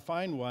around,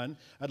 find one.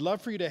 I'd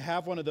love for you to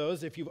have one of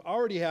those. If you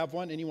already have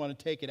one and you want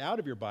to take it out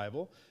of your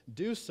Bible,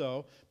 do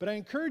so. But I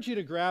encourage you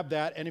to grab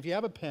that, and if you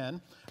have a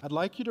pen, I'd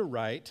like you to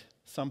write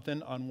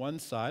something on one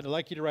side. I'd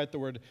like you to write the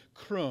word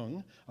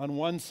Kroong on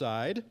one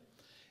side,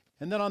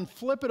 and then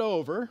flip it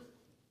over,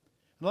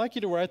 I'd like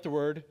you to write the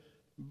word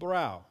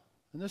brow.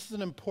 And this is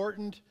an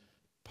important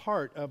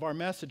part of our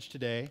message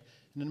today,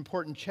 an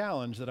important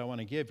challenge that I want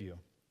to give you.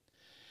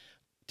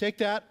 Take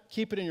that,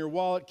 keep it in your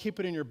wallet, keep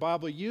it in your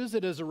Bible, use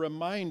it as a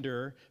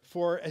reminder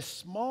for a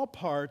small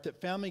part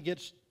that Family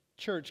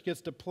Church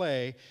gets to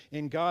play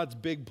in God's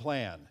big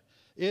plan.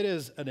 It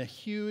is a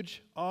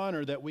huge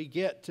honor that we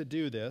get to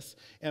do this.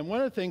 And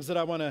one of the things that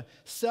I want to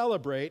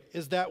celebrate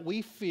is that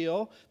we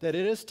feel that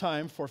it is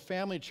time for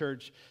Family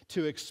Church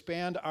to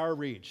expand our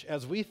reach.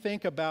 As we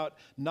think about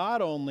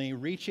not only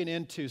reaching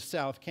into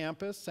South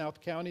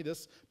County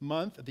this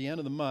month, at the end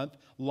of the month,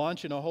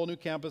 launching a whole new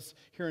campus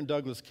here in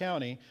Douglas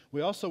County,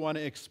 we also want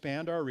to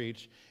expand our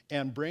reach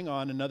and bring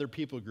on another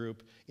people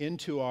group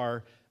into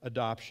our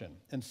adoption.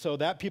 And so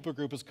that people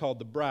group is called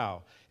the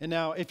Brow. And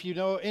now, if you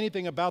know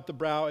anything about the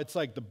Brow, it's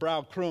like the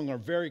Brow Kroong are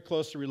very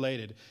closely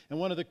related. And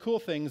one of the cool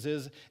things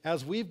is,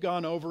 as we've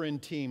gone over in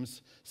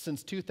teams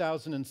since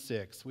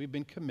 2006, we've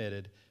been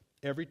committed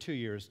every 2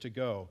 years to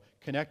go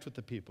connect with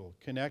the people,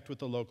 connect with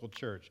the local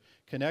church,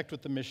 connect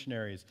with the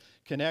missionaries,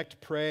 connect,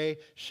 pray,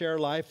 share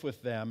life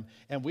with them.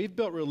 And we've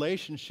built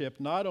relationship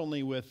not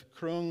only with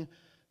Kroong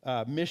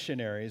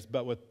missionaries,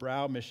 but with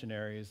Brow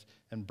missionaries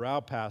and Brow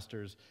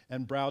pastors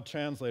and Brow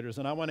translators.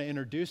 And I want to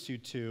introduce you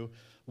to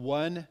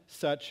one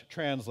such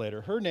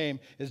translator. Her name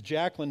is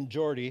Jacqueline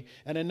Jordy,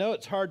 and I know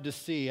it's hard to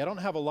see. I don't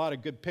have a lot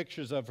of good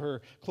pictures of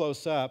her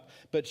close up,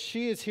 but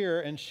she is here,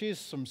 and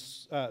she's from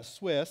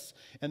Swiss,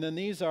 and then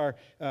these are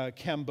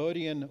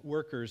Cambodian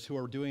workers who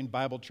are doing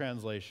Bible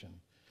translation.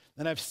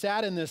 And I've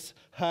sat in this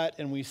hut,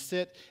 and we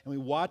sit and we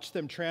watch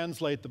them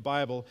translate the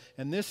Bible,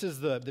 and this is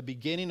the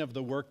beginning of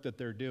the work that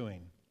they're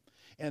doing.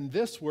 And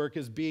this work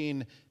is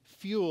being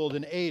fueled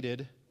and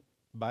aided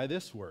by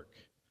this work.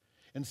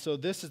 And so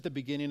this is the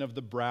beginning of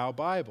the Brow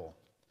Bible.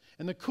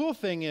 And the cool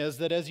thing is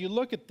that as you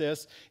look at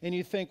this and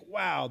you think,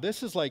 wow,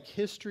 this is like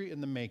history in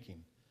the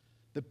making.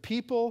 The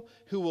people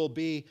who will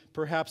be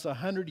perhaps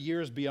 100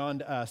 years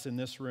beyond us in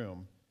this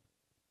room,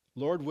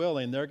 Lord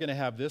willing, they're going to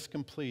have this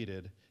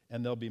completed,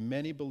 and there'll be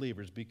many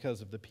believers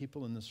because of the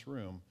people in this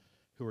room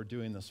who are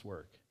doing this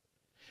work.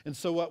 And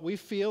so what we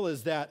feel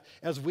is that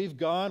as we've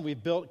gone,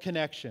 we've built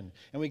connection,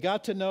 and we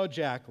got to know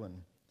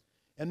Jacqueline.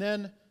 And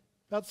then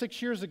about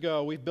 6 years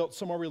ago, we've built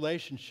some more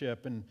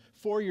relationship, and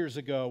 4 years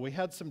ago, we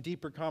had some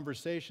deeper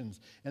conversations.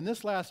 And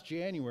this last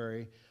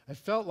January, I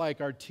felt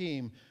like our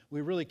team, we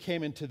really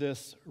came into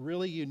this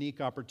really unique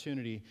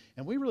opportunity,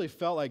 and we really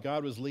felt like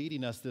God was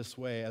leading us this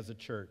way as a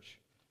church.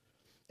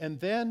 And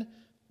then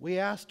we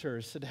asked her,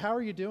 said, how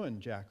are you doing,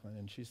 Jacqueline?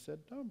 And she said,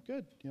 oh, I'm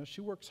good. You know,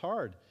 she works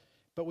hard.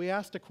 But we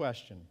asked a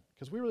question,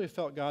 because we really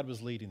felt God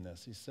was leading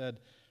this. He said,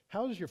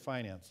 how's your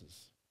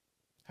finances?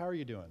 How are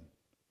you doing?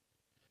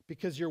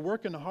 Because you're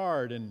working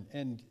hard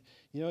and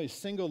you know, a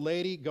single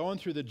lady going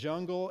through the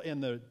jungle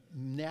in the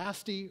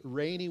nasty,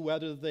 rainy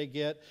weather that they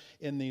get,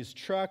 in these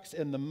trucks,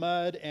 in the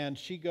mud, and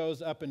she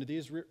goes up into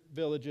these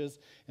villages,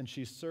 and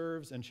she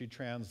serves and she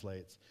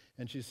translates.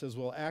 And she says,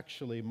 well,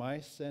 actually, my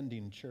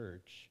sending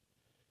church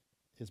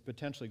is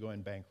potentially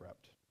going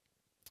bankrupt,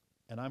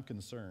 and I'm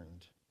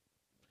concerned.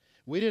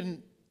 We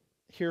didn't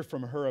hear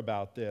from her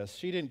about this.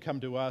 She didn't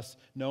come to us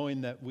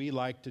knowing that we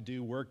like to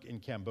do work in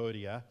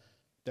Cambodia,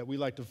 that we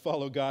like to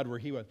follow God where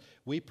he was.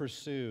 We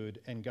pursued,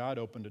 and God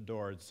opened a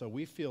door. And so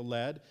we feel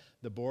led.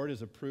 The board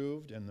is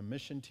approved, and the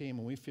mission team,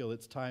 and we feel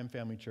it's time,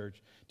 Family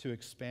Church, to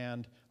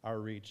expand our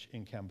reach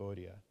in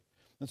Cambodia.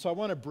 And so I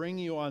want to bring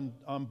you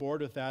on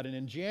board with that. And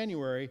in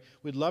January,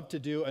 we'd love to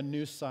do a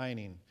new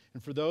signing.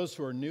 And for those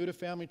who are new to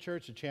Family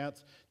Church, a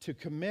chance to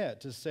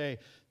commit, to say,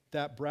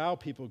 that Brow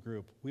people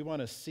group, we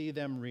want to see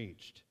them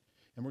reached.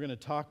 And we're going to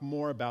talk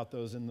more about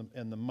those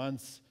in the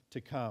months to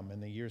come,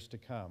 in the years to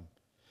come.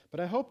 But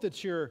I hope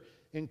that you're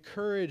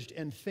encouraged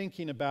and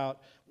thinking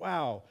about,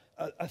 wow,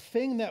 a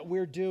thing that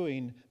we're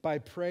doing by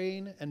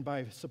praying and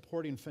by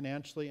supporting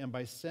financially and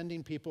by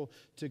sending people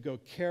to go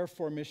care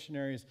for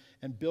missionaries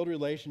and build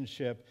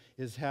relationship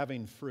is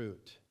having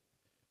fruit.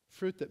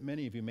 Fruit that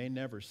many of you may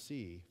never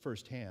see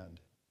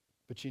firsthand,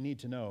 but you need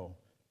to know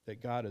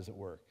that God is at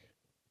work.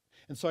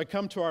 And so I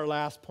come to our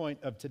last point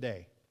of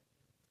today.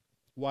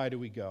 Why do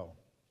we go?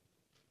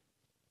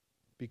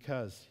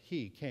 Because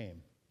he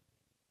came.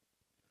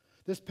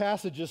 This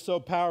passage is so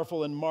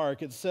powerful in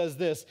Mark. It says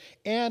this,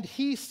 and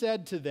he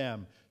said to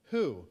them,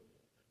 who?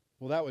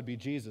 Well, that would be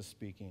Jesus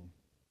speaking.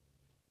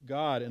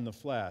 God in the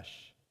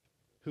flesh,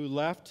 who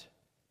left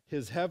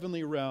his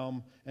heavenly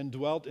realm and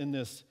dwelt in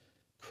this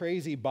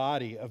crazy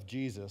body of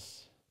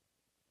Jesus,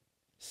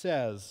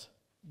 says,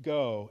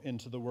 go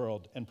into the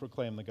world and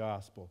proclaim the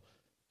gospel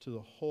to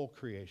the whole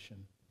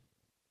creation.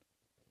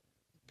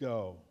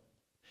 Go.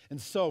 And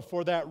so,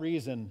 for that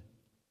reason,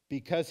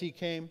 because he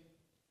came,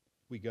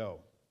 we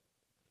go.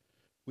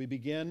 We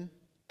begin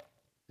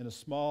in a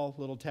small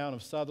little town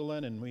of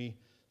Sutherland, and we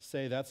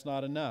say, that's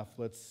not enough.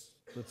 Let's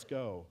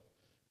go.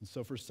 And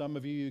so for some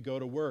of you, you go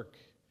to work,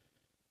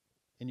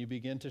 and you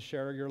begin to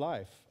share your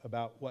life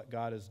about what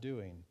God is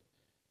doing.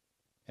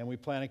 And we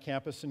plant a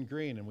campus in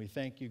Green, and we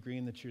thank you,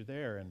 Green, that you're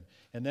there.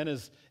 And then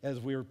as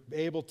we're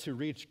able to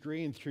reach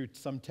Green through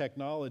some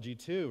technology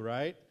too,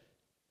 right?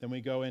 Then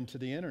we go into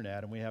the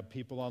internet, and we have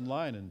people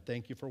online, and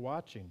thank you for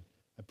watching.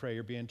 I pray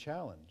you're being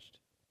challenged.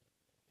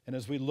 And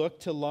as we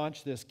look to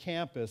launch this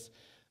campus,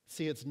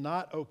 see, it's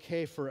not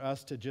okay for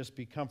us to just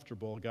be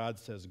comfortable. God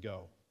says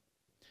go.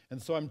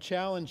 And so I'm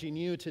challenging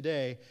you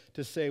today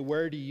to say,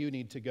 where do you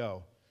need to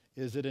go?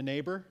 Is it a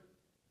neighbor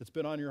that's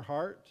been on your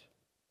heart?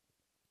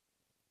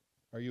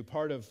 Are you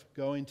part of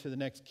going to the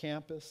next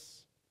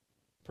campus?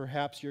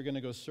 Perhaps you're going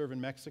to go serve in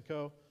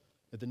Mexico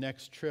at the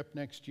next trip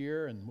next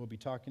year, and we'll be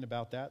talking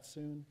about that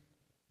soon.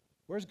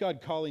 Where's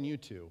God calling you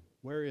to?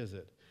 Where is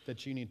it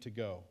that you need to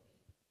go?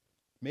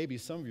 Maybe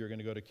some of you are going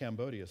to go to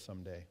Cambodia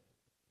someday.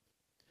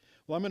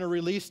 Well, I'm going to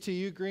release to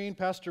you, Green.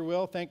 Pastor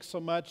Will, thanks so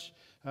much.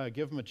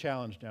 Give them a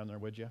challenge down there,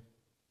 would you?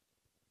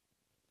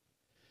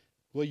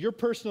 Well, your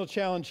personal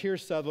challenge here,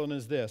 Sutherland,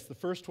 is this. The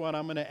first one,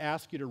 I'm going to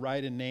ask you to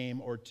write a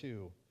name or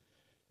two.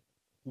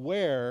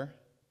 Where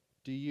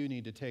do you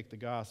need to take the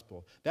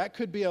gospel? That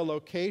could be a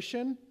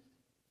location.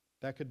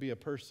 That could be a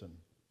person.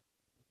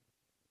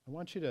 I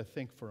want you to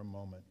think for a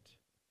moment.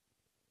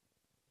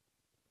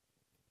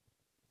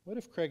 What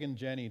if Craig and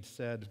Jenny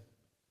said,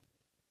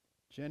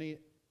 Jenny,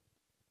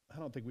 I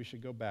don't think we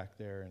should go back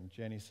there. And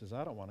Jenny says,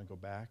 I don't want to go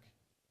back.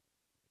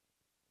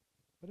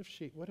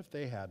 What if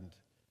they hadn't?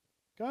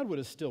 God would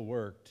have still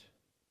worked.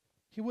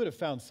 He would have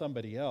found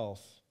somebody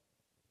else.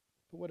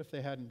 But what if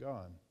they hadn't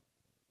gone?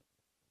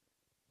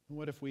 And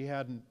what if we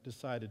hadn't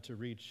decided to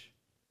reach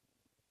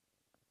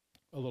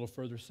a little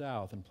further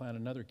south and plant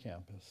another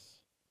campus?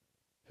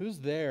 Who's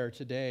there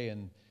today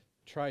in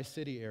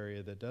Tri-City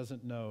area that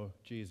doesn't know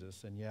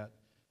Jesus, and yet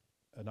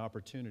an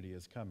opportunity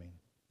is coming?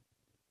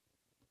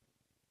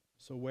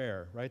 So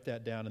where? Write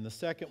that down. And the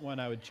second one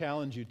I would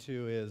challenge you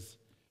to is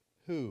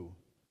who?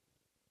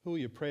 Who will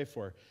you pray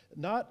for?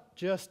 Not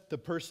just the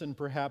person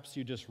perhaps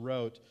you just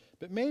wrote,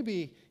 but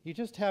maybe you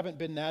just haven't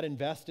been that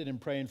invested in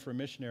praying for a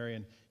missionary.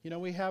 And,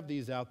 we have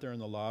these out there in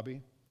the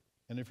lobby.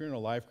 And if you're in a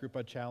life group,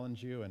 I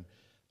challenge you. And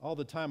all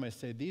the time I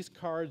say, these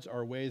cards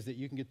are ways that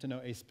you can get to know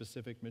a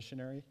specific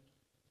missionary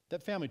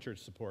that Family Church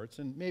supports.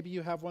 And maybe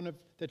you have one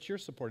that you're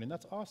supporting.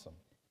 That's awesome.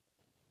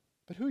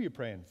 But who are you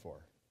praying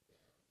for?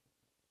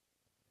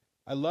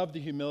 I love the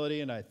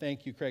humility, and I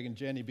thank you, Craig and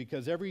Jenny,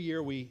 because every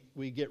year we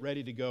get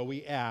ready to go,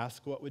 we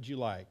ask, what would you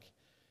like?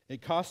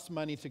 It costs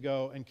money to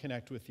go and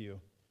connect with you.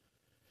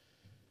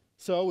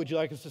 So would you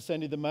like us to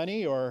send you the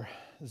money, or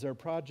is there a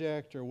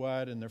project or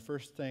what? And their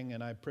first thing,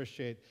 and I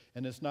appreciate,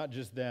 and it's not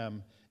just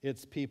them,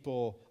 it's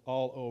people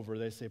all over.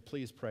 They say,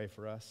 please pray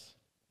for us.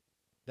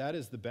 That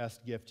is the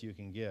best gift you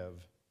can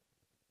give.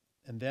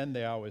 And then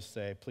they always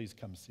say, please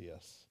come see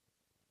us.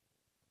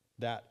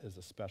 That is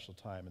a special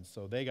time. And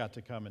so they got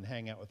to come and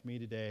hang out with me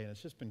today, and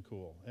it's just been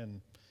cool. And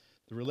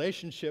the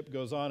relationship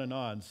goes on and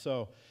on.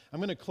 So I'm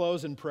going to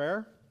close in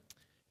prayer,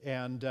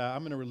 and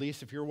I'm going to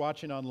release, if you're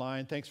watching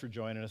online, thanks for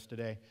joining us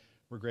today.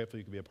 We're grateful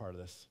you could be a part of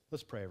this.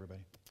 Let's pray,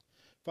 everybody.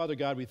 Father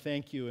God, we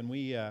thank you, and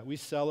we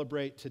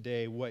celebrate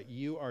today what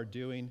you are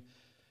doing.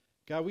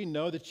 God, we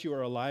know that you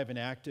are alive and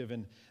active,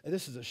 and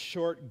this is a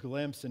short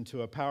glimpse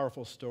into a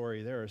powerful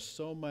story. There is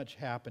so much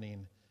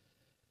happening.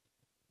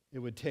 It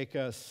would take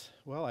us,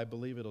 well, I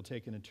believe it'll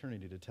take an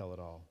eternity to tell it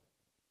all.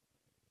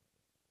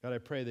 God, I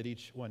pray that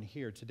each one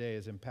here today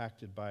is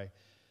impacted by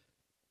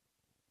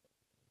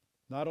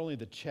not only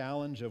the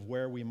challenge of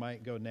where we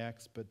might go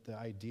next, but the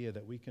idea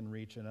that we can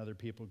reach another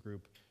people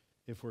group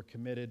if we're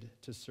committed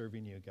to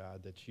serving you,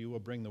 God, that you will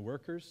bring the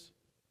workers,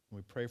 and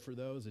we pray for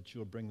those, that you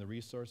will bring the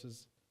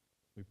resources.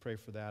 We pray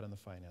for that and the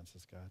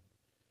finances, God.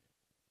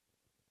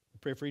 We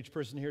pray for each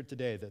person here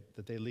today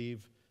that they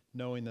leave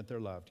knowing that they're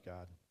loved,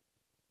 God,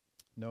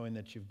 knowing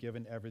that you've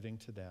given everything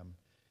to them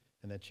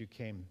and that you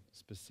came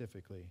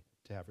specifically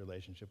to have a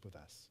relationship with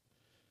us.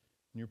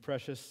 In your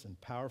precious and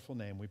powerful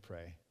name we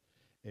pray.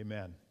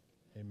 Amen.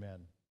 Amen.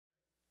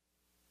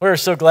 We're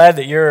so glad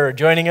that you're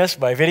joining us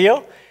by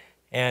video.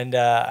 And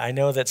I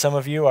know that some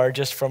of you are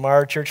just from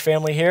our church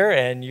family here,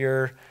 and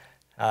you're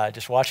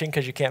just watching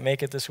because you can't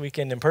make it this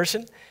weekend in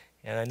person.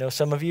 And I know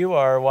some of you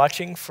are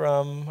watching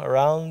from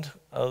around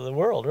the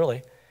world,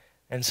 really.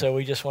 And so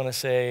we just want to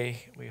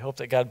say we hope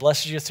that God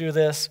blesses you through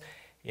this.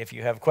 If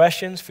you have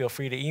questions, feel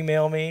free to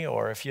email me,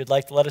 or if you'd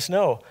like to let us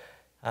know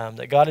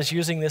that God is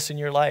using this in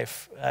your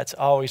life, that's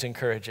always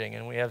encouraging.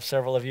 And we have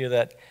several of you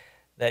that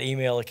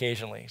email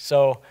occasionally.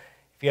 So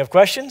if you have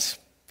questions,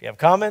 if you have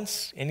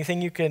comments,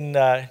 anything you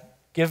can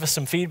give us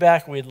some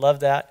feedback, we'd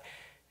love that.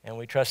 And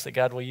we trust that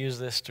God will use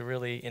this to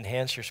really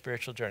enhance your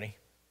spiritual journey.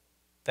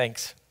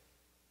 Thanks.